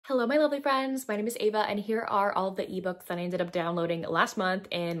Hello, my lovely friends. My name is Ava, and here are all of the ebooks that I ended up downloading last month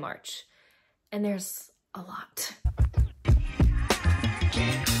in March. And there's a lot.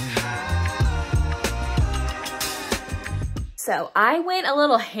 So I went a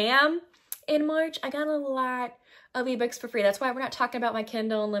little ham in March. I got a lot of ebooks for free. That's why we're not talking about my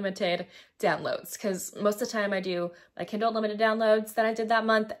Kindle Unlimited downloads, because most of the time I do my Kindle Unlimited downloads that I did that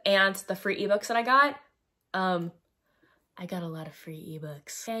month and the free ebooks that I got. I got a lot of free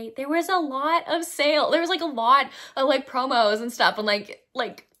ebooks. Okay, there was a lot of sale. There was like a lot of like promos and stuff, and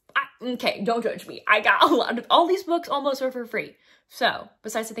okay, don't judge me. I got a lot of all these books almost were for free. So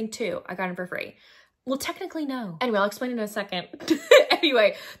besides I think 2, I got them for free. Well, technically no. Anyway, I'll explain in a second.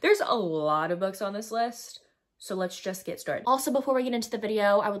 Anyway, there's a lot of books on this list. So let's just get started. Also, before we get into the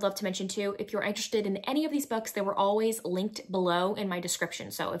video, I would love to mention too, if you're interested in any of these books, they were always linked below in my description.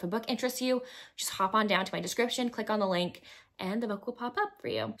 So if a book interests you, just hop on down to my description, click on the link, and the book will pop up for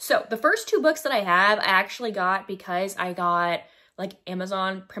you. So the first 2 books that I have, I actually got because I got like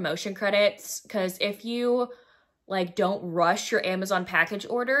Amazon promotion credits. Because if you like don't rush your Amazon package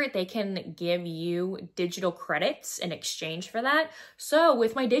order, they can give you digital credits in exchange for that. So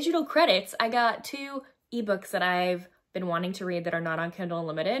with my digital credits, I got 2 ebooks that I've been wanting to read that are not on Kindle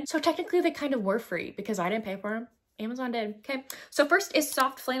Unlimited. So technically they kind of were free because I didn't pay for them. Amazon did. Okay. So first is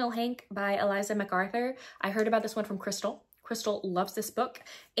Soft Flannel Hank by Eliza MacArthur. I heard about this one from Crystal. Crystal loves this book.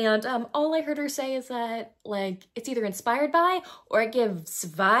 And all I heard her say is that like it's either inspired by or it gives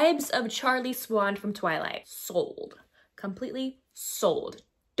vibes of Charlie Swan from Twilight. Sold. Completely sold.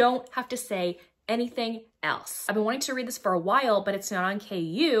 Don't have to say anything else. I've been wanting to read this for a while, but it's not on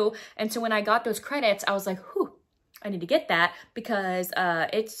KU. And so when I got those credits, I was like, whew, I need to get that because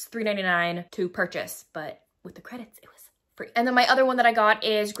it's $3.99 to purchase, but with the credits, it was free. And then my other one that I got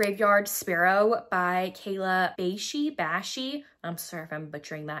is Graveyard Sparrow by Kayla Bashi. I'm sorry if I'm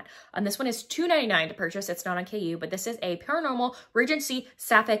butchering that. And this one is $2.99 to purchase. It's not on KU, but this is a paranormal Regency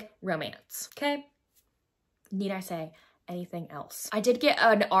sapphic romance. Okay. Need I say anything else? I did get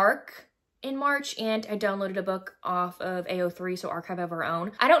an ARC in March, and I downloaded a book off of AO3, so Archive of Our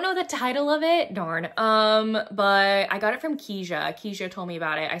Own. I don't know the title of it, darn, but I got it from Keisha. Keisha told me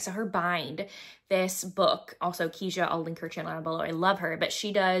about it. I saw her bind this book. Also, Keisha, I'll link her channel down below. I love her, but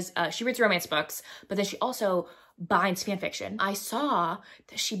she does, she reads romance books, but then she also binds fan fiction. I saw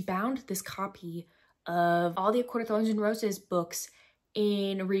that she bound this copy of all the A Court of Thorns and Roses books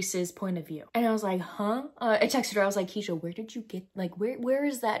in Reese's point of view. And I was like, huh? I texted her, I was like, Keisha, where did you get, like, where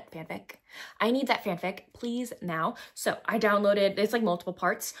is that fanfic? I need that fanfic, please, now. So I downloaded, it's like multiple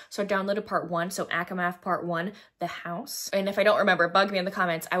parts. So I downloaded part 1, so Akamath part 1, The House. And if I don't remember, bug me in the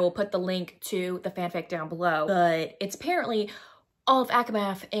comments, I will put the link to the fanfic down below. But it's apparently all of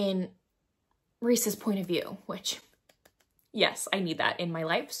Akamath in Reese's point of view, which, yes, I need that in my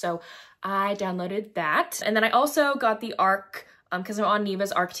life. So I downloaded that. And then I also got the ARC, because I'm on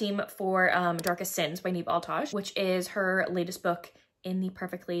Neva's ARC team for Darkest Sins by Neva Altaj, which is her latest book in the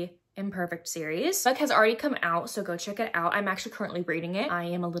Perfectly Imperfect series. The book has already come out, so go check it out. I'm actually currently reading it. I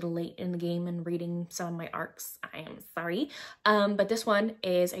am a little late in the game and reading some of my ARCs. I am sorry. But this one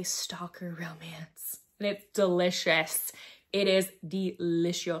is a stalker romance, and it's delicious. It is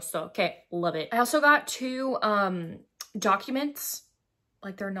delicious. Okay, love it. I also got 2 documents,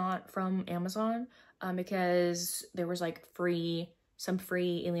 like they're not from Amazon. Because there was like some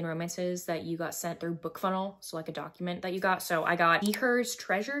free alien romances that you got sent through BookFunnel, so like a document that you got. So I got Beher's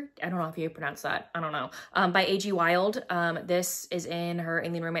Treasure, I don't know if you pronounce that, I don't know, by A.G. Wild. This is in her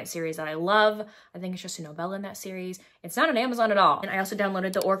alien romance series that I love. I think it's just a novella in that series. It's not on Amazon at all. And I also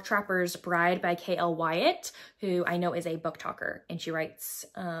downloaded The Orc Trapper's Bride by K.L. Wyatt, who I know is a book talker, and she writes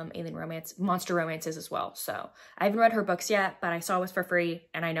alien romance, monster romances as well. So I haven't read her books yet, but I saw it was for free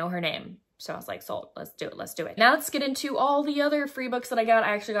and I know her name. So I was like, sold, let's do it, let's do it. Now let's get into all the other free books that I got.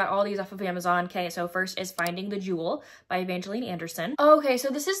 I actually got all these off of Amazon. Okay, so first is Finding the Jewel by Evangeline Anderson. Okay, so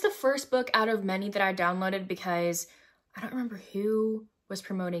this is the first book out of many that I downloaded because I don't remember who was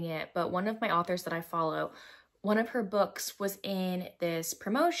promoting it, but one of my authors that I follow, one of her books was in this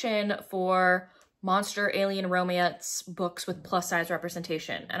promotion for monster alien romance books with plus size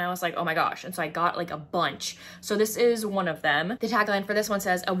representation. And I was like, oh my gosh. And so I got like a bunch. So this is one of them. The tagline for this one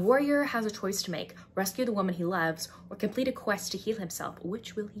says, a warrior has a choice to make: rescue the woman he loves or complete a quest to heal himself.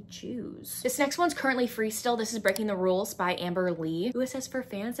 Which will he choose? This next one's currently free still. This is Breaking the Rules by Amber Lee, who says for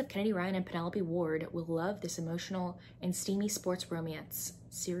fans of Kennedy Ryan and Penelope Ward will love this emotional and steamy sports romance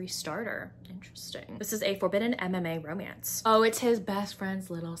series starter. Interesting. This is a forbidden MMA romance. Oh, it's his best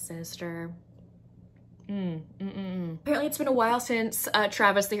friend's little sister. Apparently it's been a while since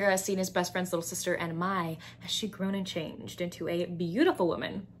Travis the has seen his best friend's little sister, and my, has she grown and changed into a beautiful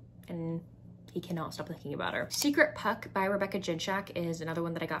woman. and he cannot stop thinking about her. Secret Puck by Rebecca Jinchak is another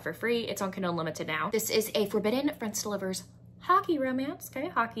one that I got for free. It's on Kindle Unlimited now. This is a Forbidden Friends to Lovers hockey romance, okay,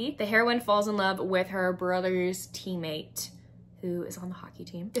 hockey. The heroine falls in love with her brother's teammate, who is on the hockey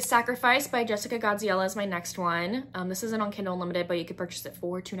team. The Sacrifice by Jessica Gaziella is my next one. This isn't on Kindle Unlimited, but you could purchase it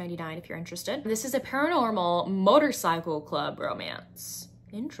for $2.99 if you're interested. This is a paranormal motorcycle club romance.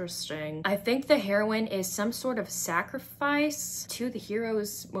 Interesting. I think the heroine is some sort of sacrifice to the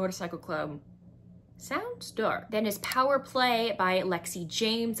hero's motorcycle club. Sounds dark. Then is Power Play by Lexi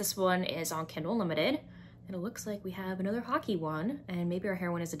James. This one is on Kindle Unlimited. And it looks like we have another hockey one, and maybe our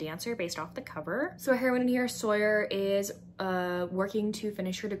heroine is a dancer based off the cover. So our heroine in here, Sawyer, is working to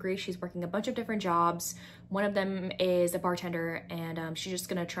finish her degree. She's working a bunch of different jobs. One of them is a bartender, and she's just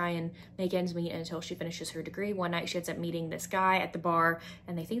gonna try and make ends meet until she finishes her degree. One night she ends up meeting this guy at the bar,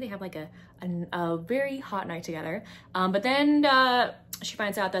 and they think they have like a very hot night together. But then she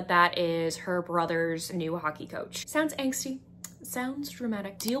finds out that that is her brother's new hockey coach. Sounds angsty. Sounds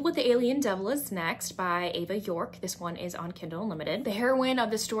dramatic. Deal with the Alien Devil is next by Ava York. This one is on Kindle Unlimited. The heroine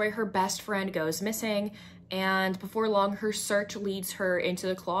of the story, her best friend goes missing, and before long her search leads her into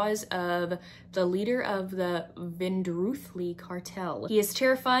the claws of the leader of the Vindruthli cartel. He is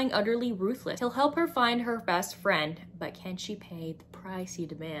terrifying, utterly ruthless. He'll help her find her best friend, but can she pay the price he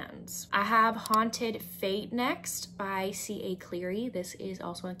demands? I have Haunted Fate next by C.A. Cleary. This is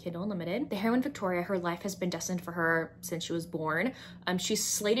also on Kindle Unlimited. The heroine Victoria, her life has been destined for her since she was born. She's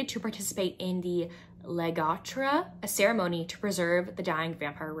slated to participate in the Legatra, a ceremony to preserve the dying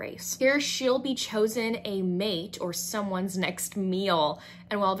vampire race. Here she'll be chosen a mate or someone's next meal,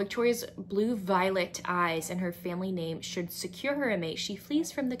 and while Victoria's blue-violet eyes and her family name should secure her a mate, she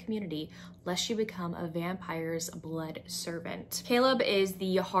flees from the community lest she become a vampire's blood servant. Caleb is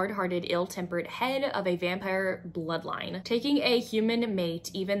the hard-hearted, ill-tempered head of a vampire bloodline. Taking a human mate,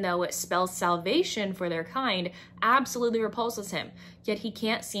 even though it spells salvation for their kind, absolutely repulses him. Yet he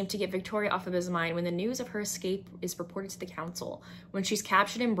can't seem to get Victoria off of his mind when the news of her escape is reported to the council. When she's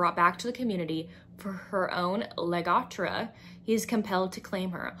captured and brought back to the community for her own legatra, he is compelled to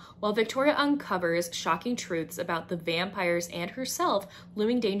claim her. While Victoria uncovers shocking truths about the vampires and herself,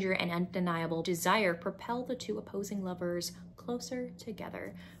 looming danger and undeniable desire propel the two opposing lovers closer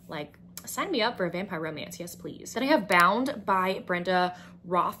together. Like, sign me up for a vampire romance, yes please. Then I have Bound by Brenda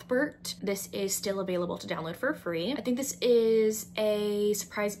Rothbert. This is still available to download for free. I think this is a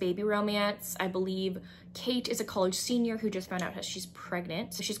surprise baby romance. I believe Kate is a college senior who just found out that she's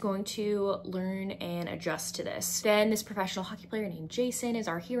pregnant. So she's going to learn and adjust to this. Then this professional hockey player named Jason is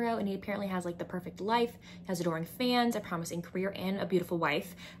our hero, and he apparently has like the perfect life, has adoring fans, a promising career, and a beautiful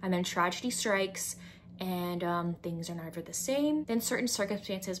wife. And then tragedy strikes, and things are never the same. Then certain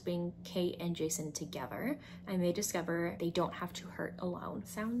circumstances bring Kate and Jason together, and they discover they don't have to hurt alone.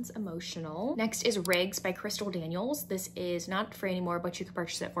 Sounds emotional. Next is Riggs by Crystal Daniels. This is not free anymore, but you can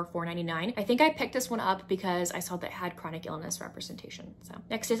purchase it for $4.99. I think I picked this one up because I saw that it had chronic illness representation. So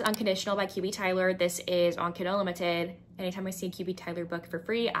next is Unconditional by QB Tyler. This is on Kindle Unlimited. Anytime I see a QB Tyler book for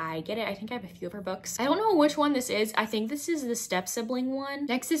free, I get it. I think I have a few of her books. I don't know which one this is. I think this is the step sibling one.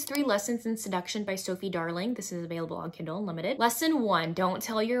 Next is 3 Lessons in Seduction by Sophie Darling. This is available on Kindle Unlimited. Lesson 1, don't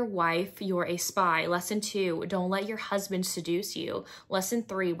tell your wife you're a spy. Lesson 2, don't let your husband seduce you. Lesson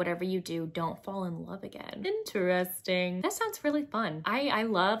 3, whatever you do, don't fall in love again. Interesting. That sounds really fun. I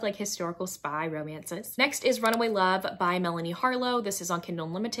love like historical spy romances. Next is Runaway Love by Melanie Harlow. This is on Kindle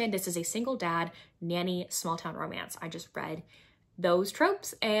Unlimited. This is a single dad nanny small town romance. I just read those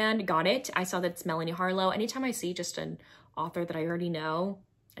tropes and got it. I saw that it's Melanie Harlow. Anytime I see just an author that I already know,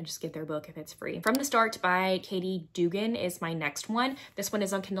 I just get their book if it's free. From the Start by Katie Dugan is my next one. This one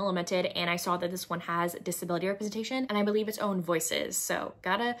is on Kindle Unlimited, and I saw that this one has disability representation, and I believe its own voices. So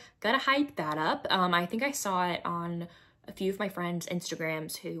gotta hype that up. I think I saw it on a few of my friends'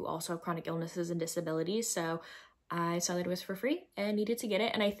 Instagrams who also have chronic illnesses and disabilities. So I saw that it was for free and needed to get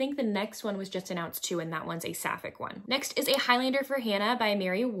it. And I think the next one was just announced too, and that one's a sapphic one. Next is A Highlander for Hannah by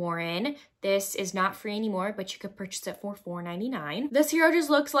Mary Warren. This is not free anymore, but you could purchase it for $4.99. This hero just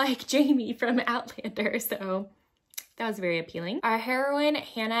looks like Jamie from Outlander, so that was very appealing. Our heroine,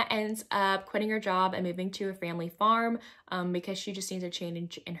 Hannah, ends up quitting her job and moving to a family farm because she just needs a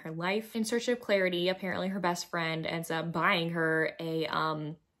change in her life. In search of clarity, apparently her best friend ends up buying her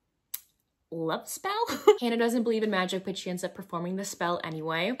love spell. Hannah doesn't believe in magic, but she ends up performing the spell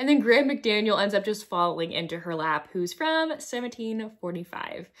anyway. And then Graham McDaniel ends up just falling into her lap, who's from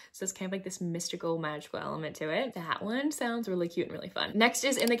 1745. So it's kind of like this mystical, magical element to it. That one sounds really cute and really fun. Next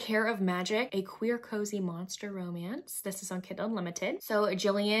is In the Care of Magic, a queer, cozy monster romance. This is on Kindle Unlimited. So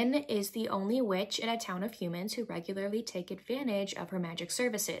Jillian is the only witch in a town of humans who regularly take advantage of her magic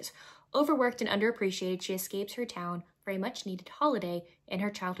services. Overworked and underappreciated, she escapes her town for a much-needed holiday in her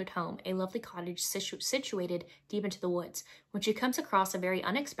childhood home, a lovely cottage situated deep into the woods. When she comes across a very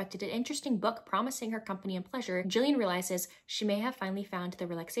unexpected and interesting book promising her company and pleasure, Jillian realizes she may have finally found the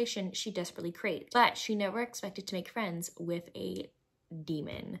relaxation she desperately craved, but she never expected to make friends with a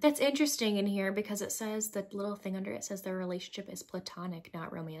demon. That's interesting in here because it says, the little thing under it says their relationship is platonic,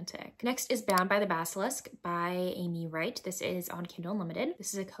 not romantic. Next is Bound by the Basilisk by Amy Wright. This is on Kindle Unlimited.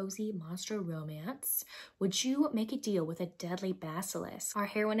 This is a cozy monster romance. Would you make a deal with a deadly basilisk? Our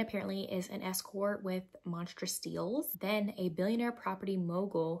heroine apparently is an escort with monstrous deals. Then a billionaire property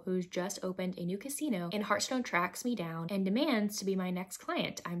mogul who's just opened a new casino in Hearthstone tracks me down and demands to be my next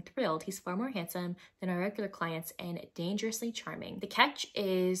client. I'm thrilled. He's far more handsome than our regular clients and dangerously charming. The catch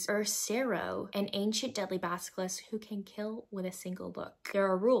is Ursero, an ancient deadly basilisk who can kill with a single look. There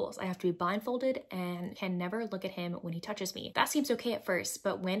are rules. I have to be blindfolded and can never look at him when he touches me. That seems okay at first,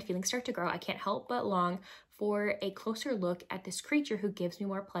 but when feelings start to grow, I can't help but long for a closer look at this creature who gives me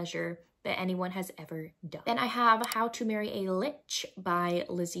more pleasure than anyone has ever done. Then I have How to Marry a Lich by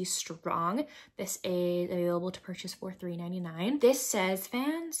Lizzie Strong. This is available to purchase for $3.99. This says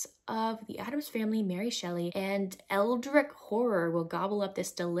fans of the Addams Family, Mary Shelley, and Eldritch horror will gobble up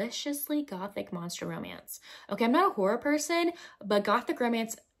this deliciously gothic monster romance. Okay, I'm not a horror person, but gothic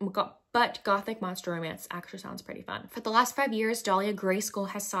monster romance actually sounds pretty fun. For the last 5 years, Dahlia Grayskull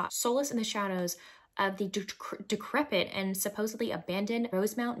has sought solace in the shadows of the decrepit and supposedly abandoned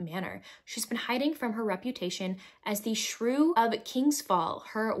Rosemount Manor. She's been hiding from her reputation as the shrew of Kingsfall,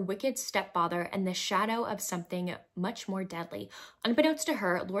 her wicked stepfather, and the shadow of something much more deadly. Unbeknownst to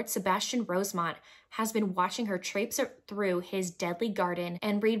her, Lord Sebastian Rosemont has been watching her traipse through his deadly garden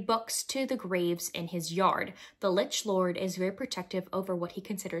and read books to the graves in his yard. The Lich Lord is very protective over what he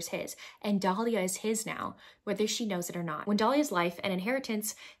considers his, and Dahlia is his now, whether she knows it or not. When Dahlia's life and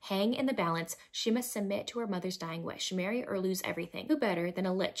inheritance hang in the balance, she must submit to her mother's dying wish, marry or lose everything. Who better than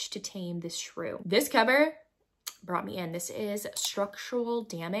a lich to tame this shrew? This cover brought me in. This is Structural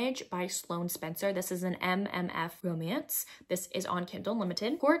Damage by Sloane Spencer. This is an MMF romance. This is on Kindle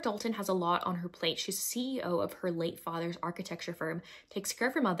Unlimited. Cora Dalton has a lot on her plate. She's CEO of her late father's architecture firm, takes care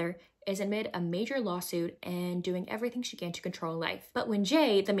of her mother, is amid a major lawsuit and doing everything she can to control life. But when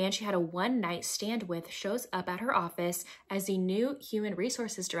Jay, the man she had a one-night stand with, shows up at her office as the new human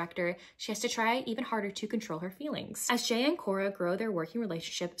resources director, she has to try even harder to control her feelings. As Jay and Cora grow their working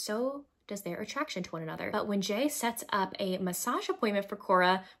relationship, so does their attraction to one another. But when Jay sets up a massage appointment for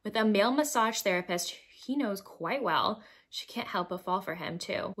Cora with a male massage therapist he knows quite well, she can't help but fall for him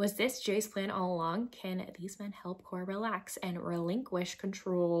too. Was this Jay's plan all along? Can these men help Cora relax and relinquish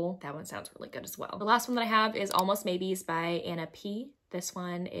control? That one sounds really good as well. The last one that I have is Almost Maybes by Anna P. This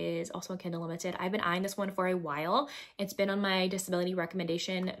one is also on Kindle Unlimited. I've been eyeing this one for a while. It's been on my disability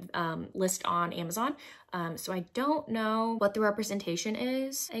recommendation list on Amazon. So I don't know what the representation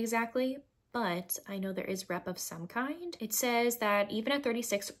is exactly, but I know there is rep of some kind. It says that even at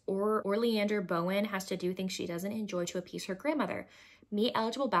 36, Orleander Bowen has to do things she doesn't enjoy to appease her grandmother. Meet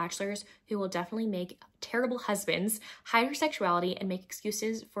eligible bachelors who will definitely make terrible husbands, hide her sexuality, and make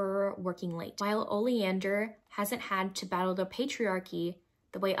excuses for working late. While Oleander hasn't had to battle the patriarchy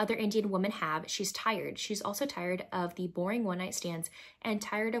the way other Indian women have, she's tired. She's also tired of the boring one-night stands and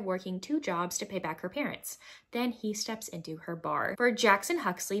tired of working 2 jobs to pay back her parents. Then he steps into her bar. For Jackson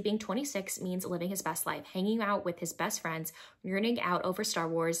Huxley, being 26 means living his best life, hanging out with his best friends, yearning out over Star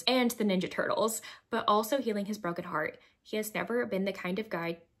Wars and the Ninja Turtles, but also healing his broken heart. He has never been the kind of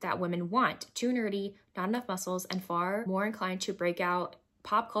guy that women want. Too nerdy, not enough muscles, and far more inclined to break out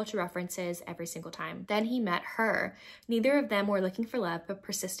pop culture references every single time. Then he met her. Neither of them were looking for love, but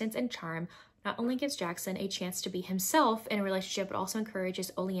persistence and charm not only gives Jackson a chance to be himself in a relationship, but also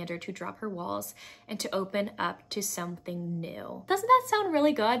encourages Oleander to drop her walls and to open up to something new. Doesn't that sound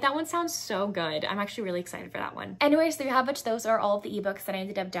really good? That one sounds so good. I'm actually really excited for that one. Anyways, there you have it. Those are all of the ebooks that I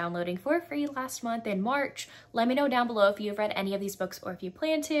ended up downloading for free last month in March. Let me know down below if you've read any of these books or if you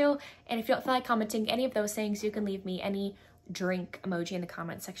plan to. And if you don't feel like commenting any of those things, you can leave me any drink emoji in the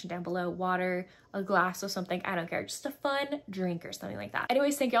comment section down below. Water, a glass or something, I don't care, just a fun drink or something like that.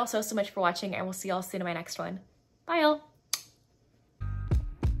 Anyways, thank you all so much for watching, and we'll see y'all soon in my next one. Bye y'all.